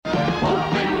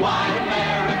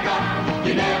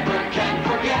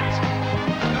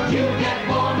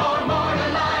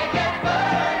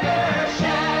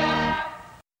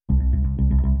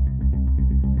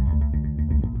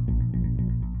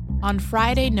On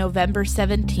Friday, November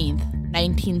 17th,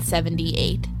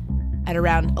 1978, at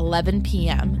around 11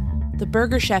 p.m., the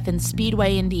Burger Chef in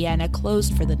Speedway, Indiana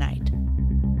closed for the night.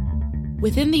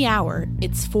 Within the hour,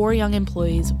 its 4 young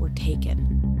employees were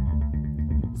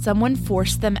taken. Someone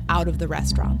forced them out of the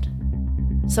restaurant.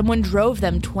 Someone drove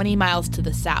them 20 miles to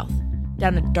the south,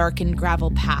 down a darkened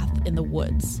gravel path in the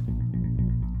woods.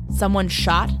 Someone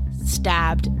shot,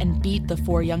 stabbed, and beat the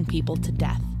 4 young people to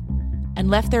death, and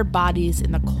left their bodies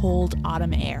in the cold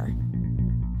autumn air.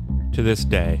 To this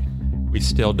day, we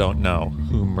still don't know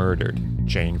who murdered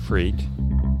Jane Freet,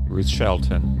 Ruth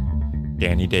Shelton,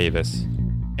 Danny Davis,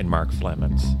 and Mark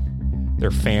Flemons.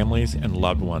 Their families and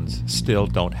loved ones still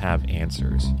don't have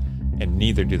answers, and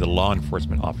neither do the law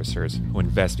enforcement officers who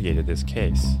investigated this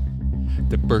case.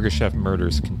 The Burger Chef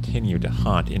murders continue to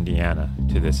haunt Indiana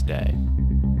to this day.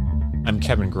 I'm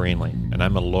Kevin Greenlee, and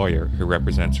I'm a lawyer who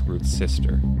represents Ruth's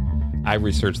sister. I've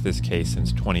researched this case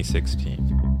since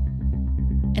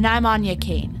 2016. And I'm Anya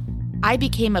Kane. I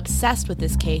became obsessed with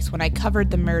this case when I covered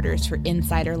the murders for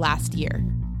Insider last year.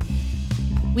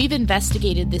 We've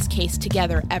investigated this case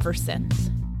together ever since.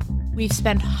 We've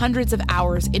spent hundreds of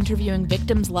hours interviewing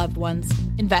victims' loved ones,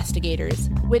 investigators,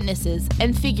 witnesses,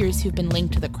 and figures who've been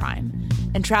linked to the crime,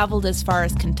 and traveled as far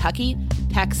as Kentucky,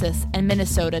 Texas, and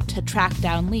Minnesota to track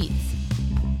down leads.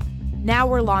 Now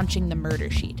we're launching The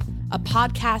Murder Sheet, a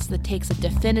podcast that takes a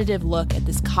definitive look at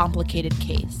this complicated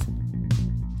case.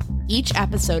 Each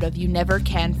episode of You Never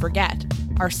Can Forget,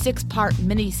 our 6-part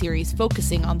miniseries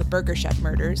focusing on the Burger Chef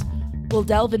murders, will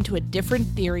delve into a different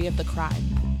theory of the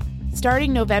crime.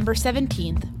 Starting November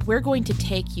 17th, we're going to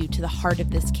take you to the heart of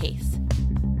this case.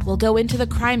 We'll go into the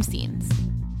crime scenes.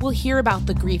 We'll hear about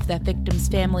the grief that victims'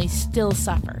 families still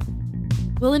suffer.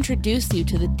 We'll introduce you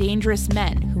to the dangerous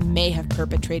men who may have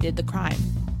perpetrated the crime.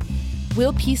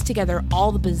 We'll piece together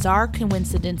all the bizarre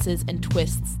coincidences and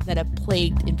twists that have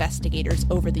plagued investigators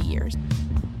over the years.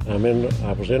 I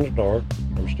was in the dark.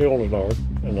 I'm still in the dark,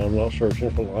 and I'm not searching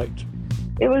for lights.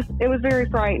 It was very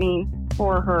frightening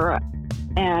for her,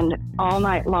 and all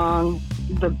night long,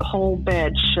 the whole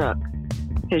bed shook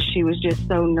because she was just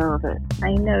so nervous.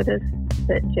 I noticed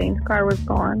that Jane's car was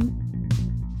gone,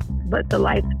 but the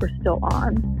lights were still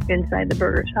on inside the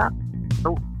burger shop.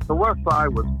 The west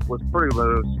side was pretty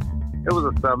loose. It was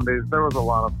the 70s. There was a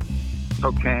lot of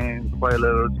cocaine,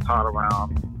 Quaaludes taught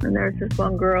around. And there's this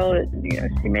one girl that,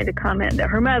 she made a comment that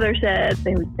her mother said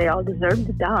they all deserve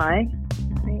to die.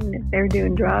 I mean, if they were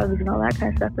doing drugs and all that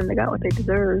kind of stuff, then they got what they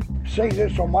deserved. Say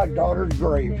this on my daughter's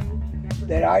grave,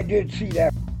 that I did see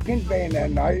that f***ing van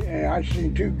that night, and I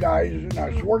seen 2 guys, and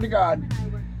I swear to God,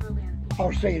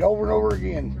 I'll say it over and over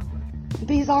again.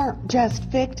 These aren't just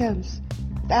victims.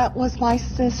 That was my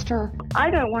sister.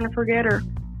 I don't want to forget her.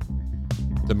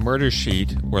 The Murder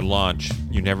Sheet will launch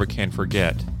You Never Can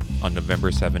Forget on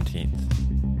November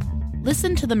 17th.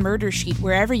 Listen to The Murder Sheet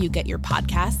wherever you get your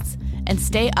podcasts, and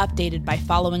stay updated by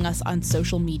following us on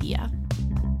social media.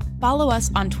 Follow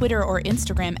us on Twitter or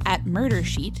Instagram at Murder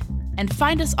Sheet, and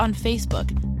find us on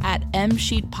Facebook at M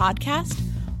Sheet Podcast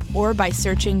or by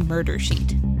searching Murder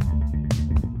Sheet.